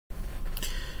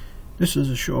This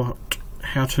is a short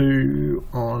how-to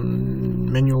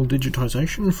on manual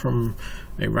digitization from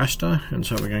a raster, and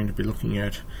so we're going to be looking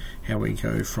at how we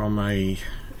go from a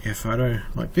photo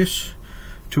like this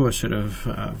to a set of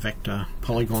vector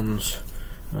polygons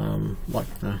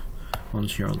like the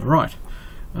ones here on the right.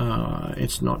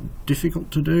 It's not difficult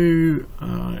to do.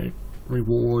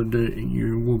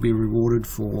 You will be rewarded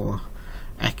for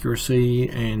accuracy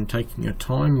and taking your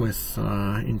time with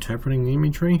interpreting the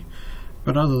imagery,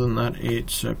 but other than that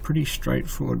it's a pretty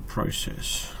straightforward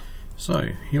process. So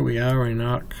here we are in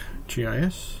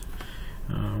ArcGIS.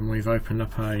 We've opened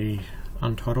up a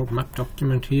untitled map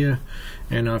document here,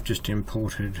 and I've just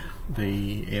imported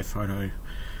the air photo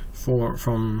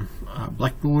from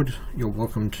Blackboard. You're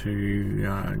welcome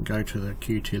to go to the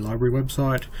QT library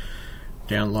website,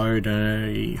 download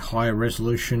a higher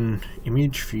resolution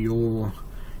image for your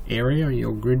area,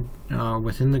 your grid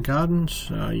within the gardens.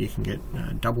 You can get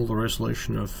double the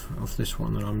resolution of this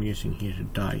one that I'm using here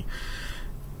today.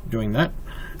 Doing that,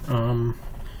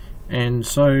 and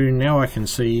so now I can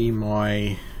see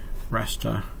my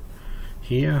raster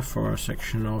here for a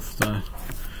section of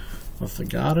the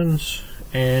gardens,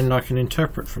 and I can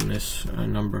interpret from this a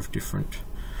number of different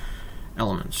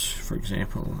elements. For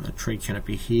example, a tree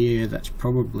canopy here, that's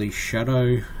probably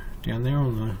shadow down there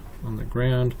on the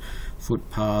ground,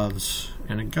 footpaths,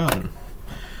 and a garden.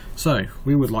 So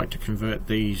we would like to convert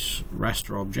these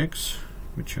raster objects,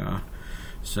 which are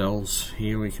cells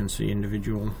here, we can see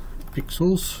individual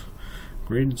pixels,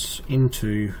 grids,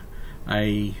 into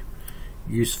a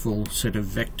useful set of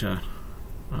vector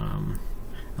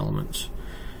elements.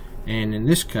 And in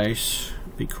this case,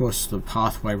 because the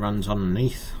pathway runs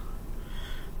underneath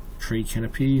tree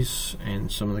canopies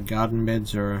and some of the garden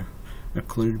beds are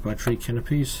occluded by tree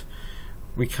canopies,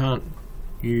 we can't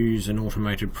use an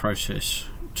automated process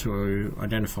to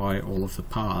identify all of the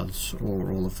paths or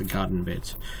all of the garden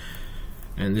beds.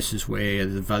 And this is where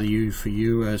the value for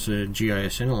you as a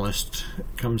GIS analyst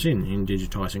comes in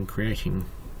digitizing, creating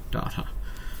data.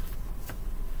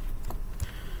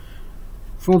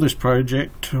 For this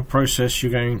process,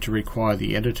 you're going to require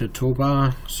the editor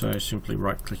toolbar, so simply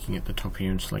right clicking at the top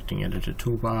here and selecting editor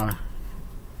toolbar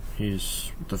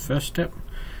is the first step.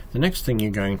 The next thing you're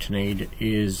going to need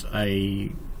is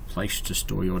a place to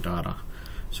store your data.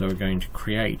 So we're going to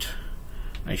create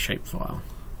a shapefile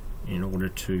in order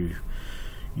to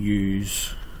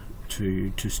use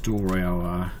to store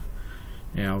our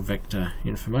vector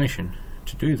information.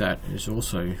 To do that is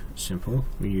also simple.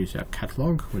 We use our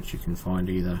catalog, which you can find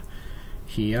either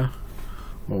here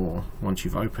or once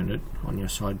you've opened it on your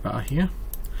sidebar here,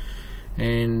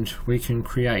 and we can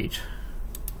create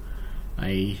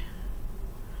a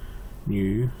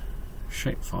new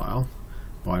shapefile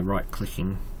by right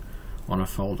clicking on a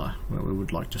folder where we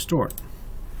would like to store it.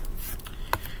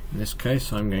 In this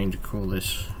case, I'm going to call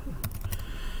this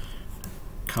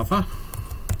cover,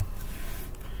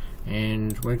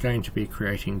 and we're going to be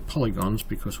creating polygons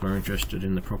because we're interested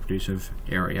in the properties of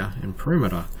area and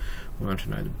perimeter. We want to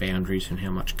know the boundaries and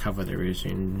how much cover there is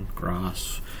in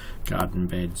grass, garden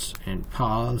beds, and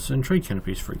paths and tree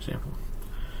canopies, for example.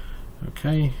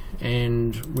 Okay,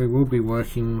 and we will be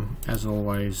working as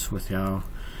always with our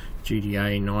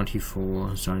GDA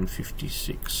 94 Zone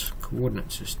 56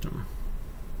 coordinate system.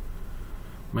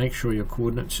 Make sure your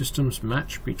coordinate systems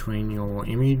match between your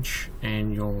image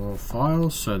and your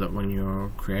files, so that when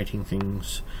you're creating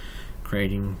things,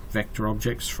 creating vector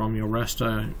objects from your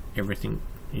raster, everything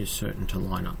is certain to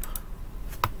line up.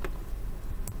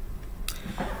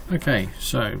 Okay,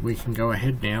 so we can go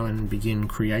ahead now and begin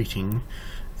creating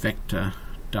vector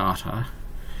data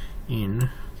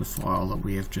in the file that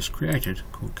we have just created,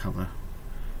 called cover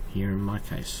here in my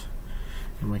case.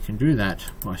 And we can do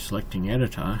that by selecting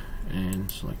editor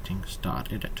and selecting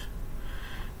start edit.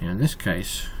 Now in this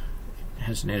case it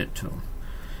has an edit tool.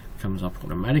 It comes up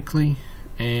automatically,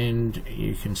 and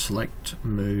you can select,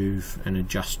 move and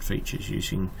adjust features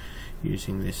using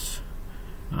this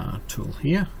tool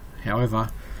here. However,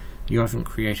 you haven't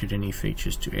created any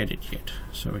features to edit yet,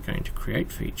 so we're going to create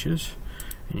features,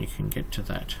 and you can get to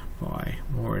that by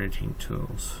more editing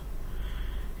tools,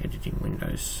 editing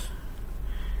windows,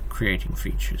 creating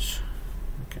features.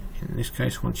 Okay, in this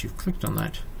case, once you've clicked on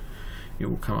that, it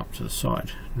will come up to the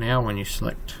side. Now when you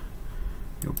select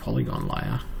your polygon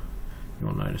layer,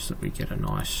 you'll notice that we get a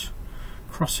nice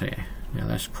crosshair. Now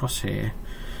this crosshair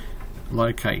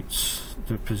locates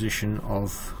the position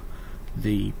of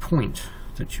the point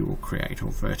that you will create, or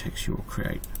vertex you will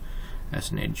create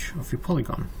as an edge of your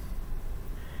polygon.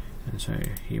 And so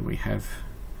here we have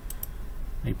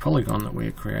a polygon that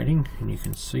we're creating, and you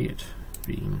can see it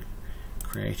being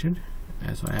created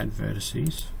as I add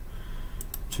vertices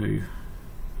to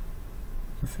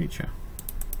the feature.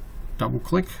 Double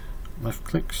click, left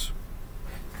clicks,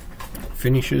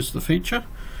 finishes the feature,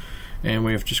 and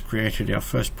we have just created our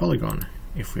first polygon.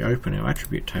 If we open our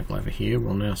attribute table over here,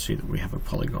 we'll now see that we have a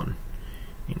polygon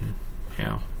in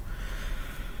our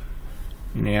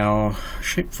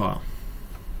shapefile.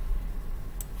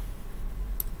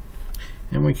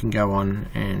 And we can go on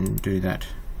and do that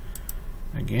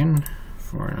again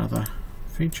for another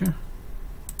feature.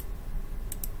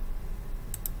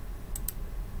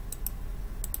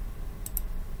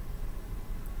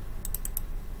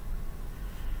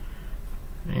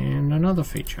 And another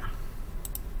feature.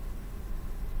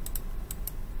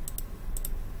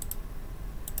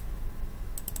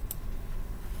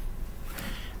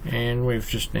 And we've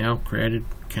just now created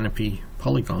canopy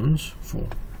polygons for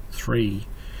 3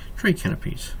 tree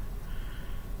canopies.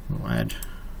 We'll add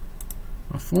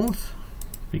a 4th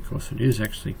because it is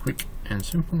actually quick and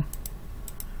simple.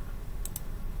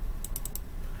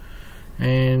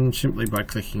 And simply by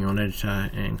clicking on editor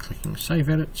and clicking save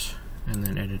edits and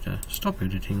then editor stop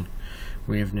editing,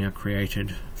 we have now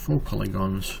created 4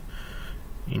 polygons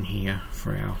in here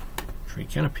for our tree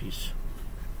canopies.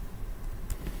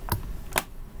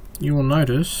 You will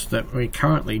notice that we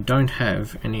currently don't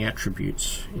have any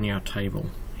attributes in our table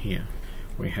here.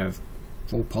 We have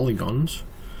 4 polygons,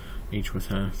 each with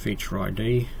a feature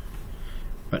ID,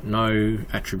 but no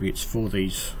attributes for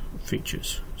these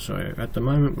features. So at the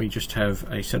moment we just have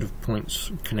a set of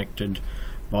points connected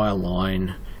by a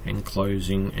line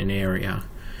enclosing an area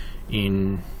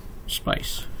in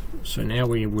space. So now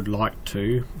we would like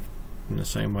to, in the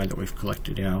same way that we've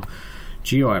collected our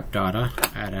GeoApp data,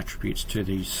 add attributes to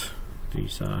these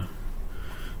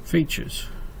features.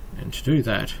 And to do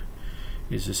that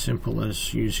is as simple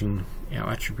as using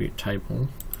our attribute table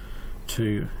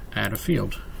to add a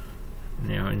field.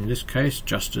 Now in this case,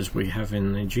 just as we have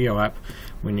in the GeoApp,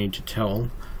 we need to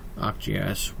tell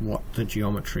ArcGIS what the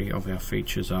geometry of our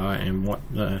features are and what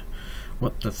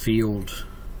the field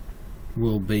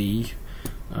will be,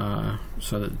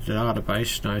 so that the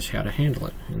database knows how to handle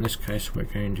it. In this case we're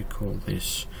going to call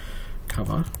this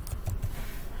cover,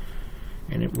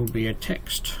 and it will be a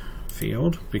text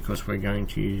field because we're going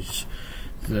to use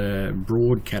the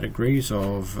broad categories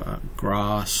of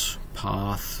grass,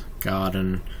 path,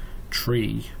 garden,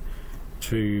 tree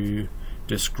to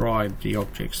describe the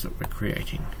objects that we're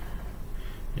creating.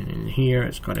 And in here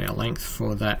it's got our length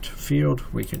for that field.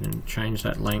 We can change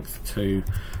that length to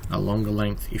a longer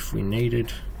length if we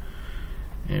needed,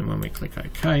 and when we click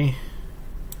OK,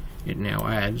 it now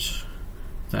adds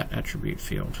that attribute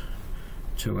field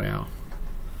to our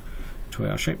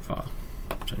shapefile.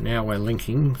 So now we're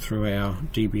linking through our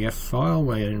DBF file,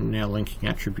 we're now linking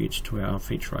attributes to our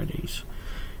feature IDs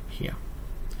here.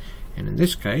 And in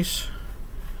this case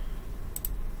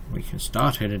we can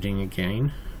start editing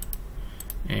again,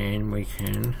 and we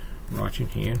can write in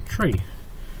here tree.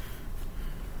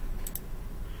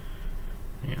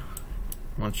 Now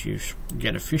once you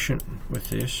get efficient with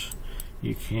this,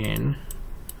 you can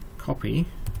copy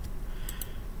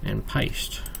and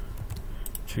paste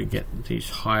to get these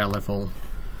higher level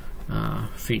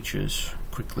features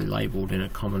quickly labeled in a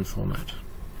common format.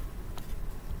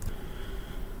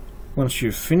 Once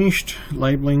you've finished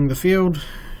labeling the field,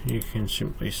 you can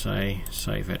simply say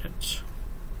save edits.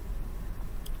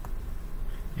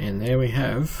 And there we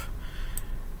have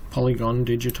polygon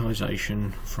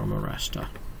digitization from a raster.